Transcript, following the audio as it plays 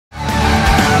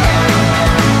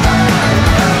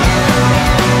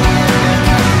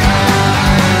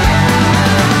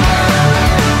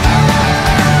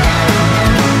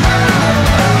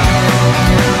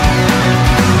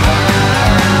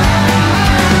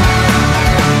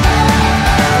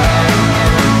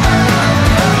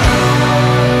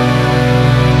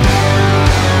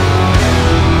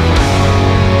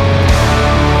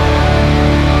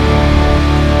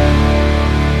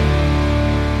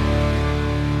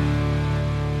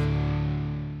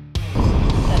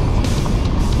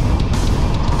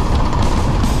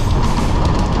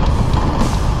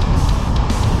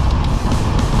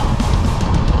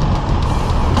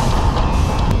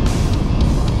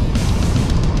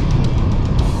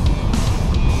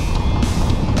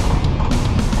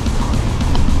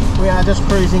just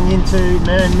cruising into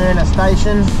Mern Merna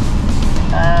Station.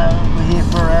 We're here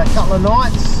for a couple of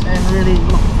nights and really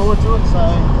looking forward to it,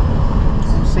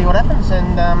 so we'll see what happens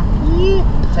and yeah,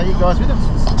 take you guys with us.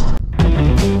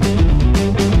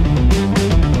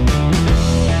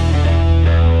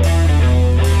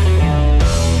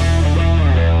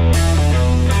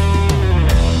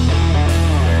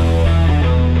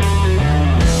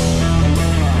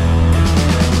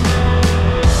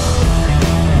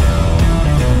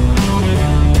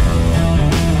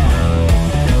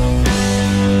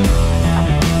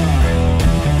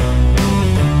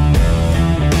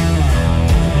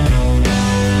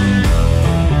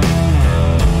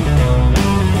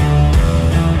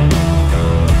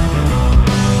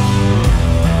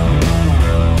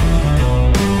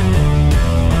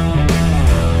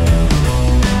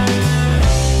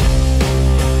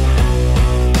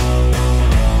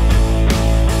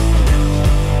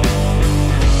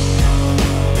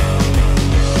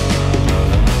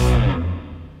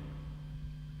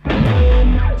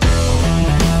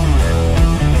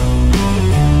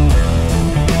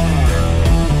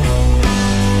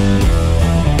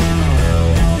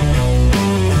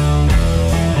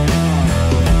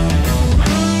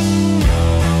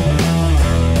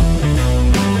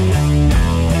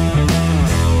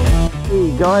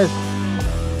 Guys,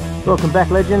 welcome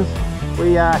back, legends.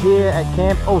 We are here at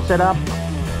camp, all set up,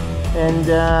 and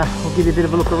we'll give you a bit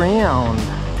of a look around.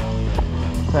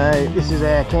 So this is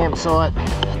our campsite.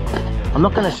 I'm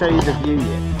not going to show you the view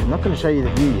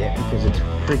yet. Because it's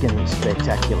freaking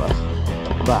spectacular.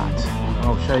 But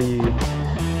I'll show you.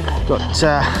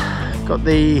 Got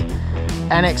the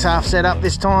annex half set up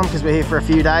this time because we're here for a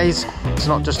few days. It's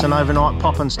not just an overnight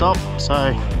pop and stop.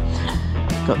 So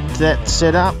got that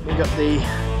set up. We've got the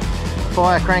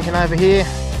fire cranking over here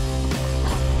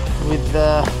with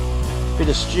a bit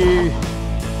of stew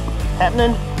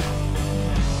happening,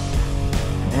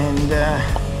 and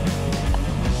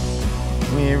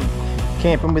we're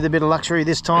camping with a bit of luxury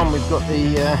this time. We've got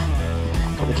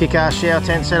the kick-ass shower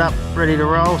tent set up ready to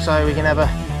roll so we can have a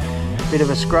bit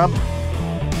of a scrub.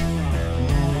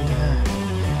 And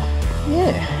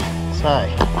yeah, so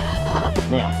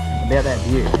now about that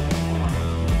view.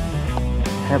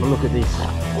 Have a look at this.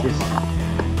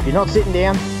 If you're not sitting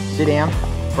down, sit down,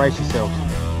 brace yourself.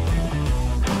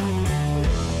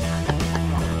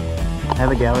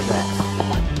 Have a go at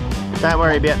that. Don't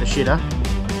worry about the shitter.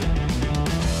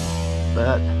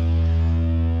 But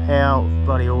how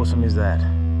bloody awesome is that?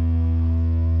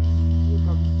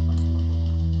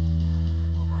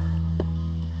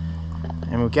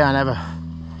 And we'll go and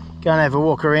have a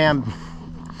walk around.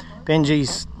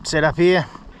 Benji's set up here.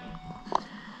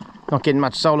 Not getting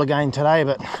much solar gain today,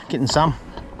 but getting some.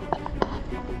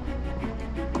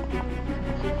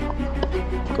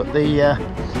 Got the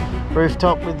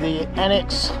rooftop with the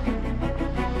annex,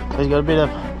 so he's got a bit of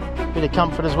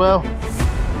comfort as well.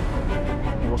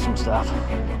 Awesome stuff.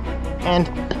 And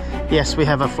yes, we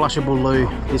have a flushable loo.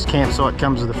 This campsite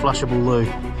comes with a flushable loo.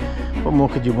 What more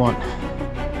could you want?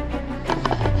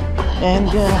 And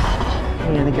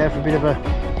we're going to go for a bit of a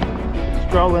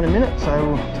stroll in a minute,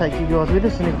 so we'll take you guys with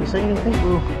us, and if we see anything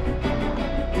we'll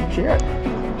share it.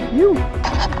 You.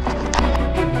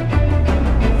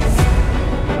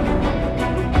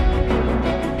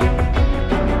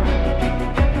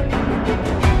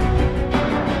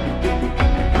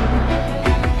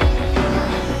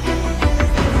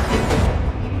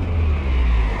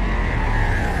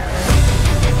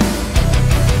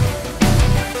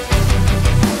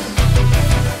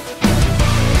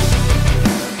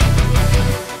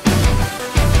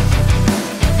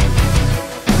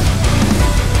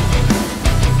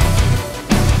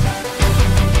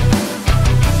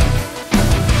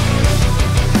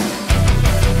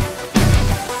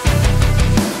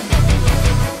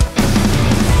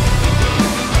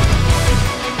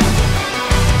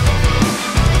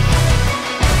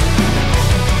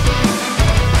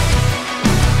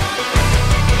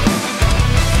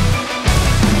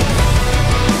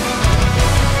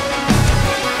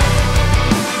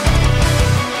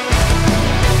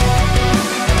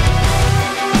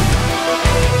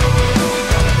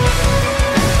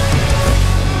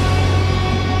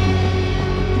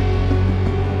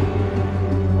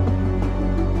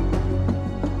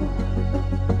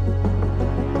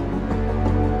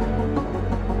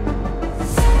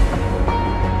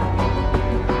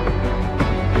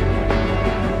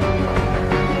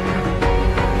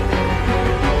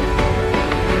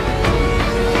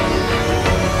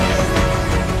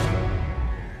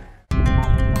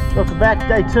 Welcome back,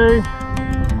 day 2.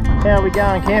 How are we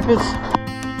going, campers?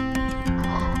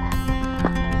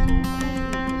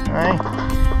 Hey,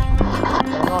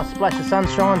 got a nice splash of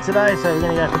sunshine today, so we're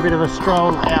going to go for a bit of a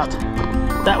stroll out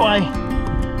that way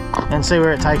and see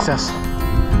where it takes us.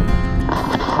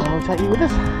 And we'll take you with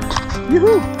us.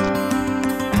 Yoo-hoo!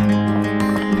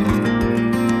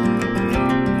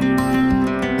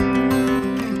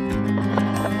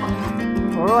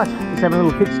 Alright, just having a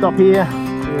little pit stop here.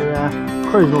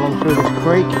 We're cruising along through this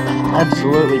creek.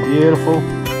 Absolutely beautiful.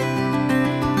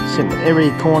 Every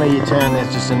corner you turn,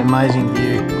 there's just an amazing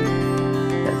view.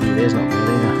 That view there's not bad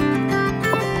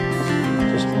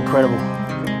either. Just incredible.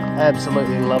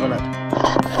 Absolutely loving it.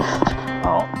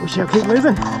 Oh, we shall keep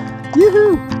moving.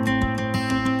 Yoo-hoo!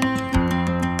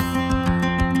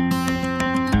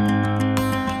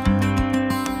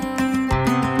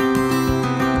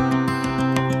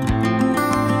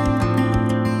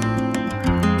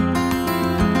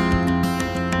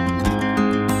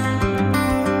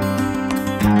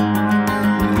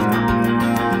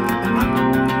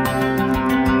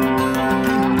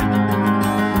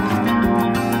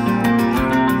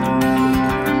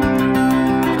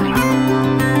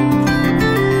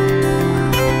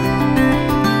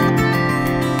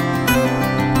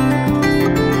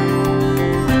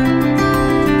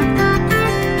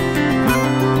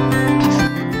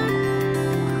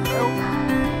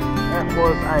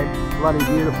 Was a bloody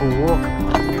beautiful walk.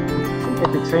 Some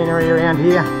epic scenery around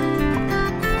here.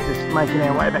 Just making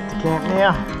our way back to camp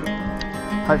now.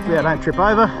 Hopefully I don't trip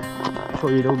over. I'm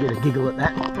sure you'd all get a giggle at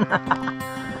that.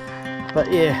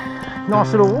 But yeah,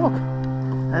 nice little walk.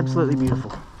 Absolutely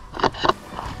beautiful.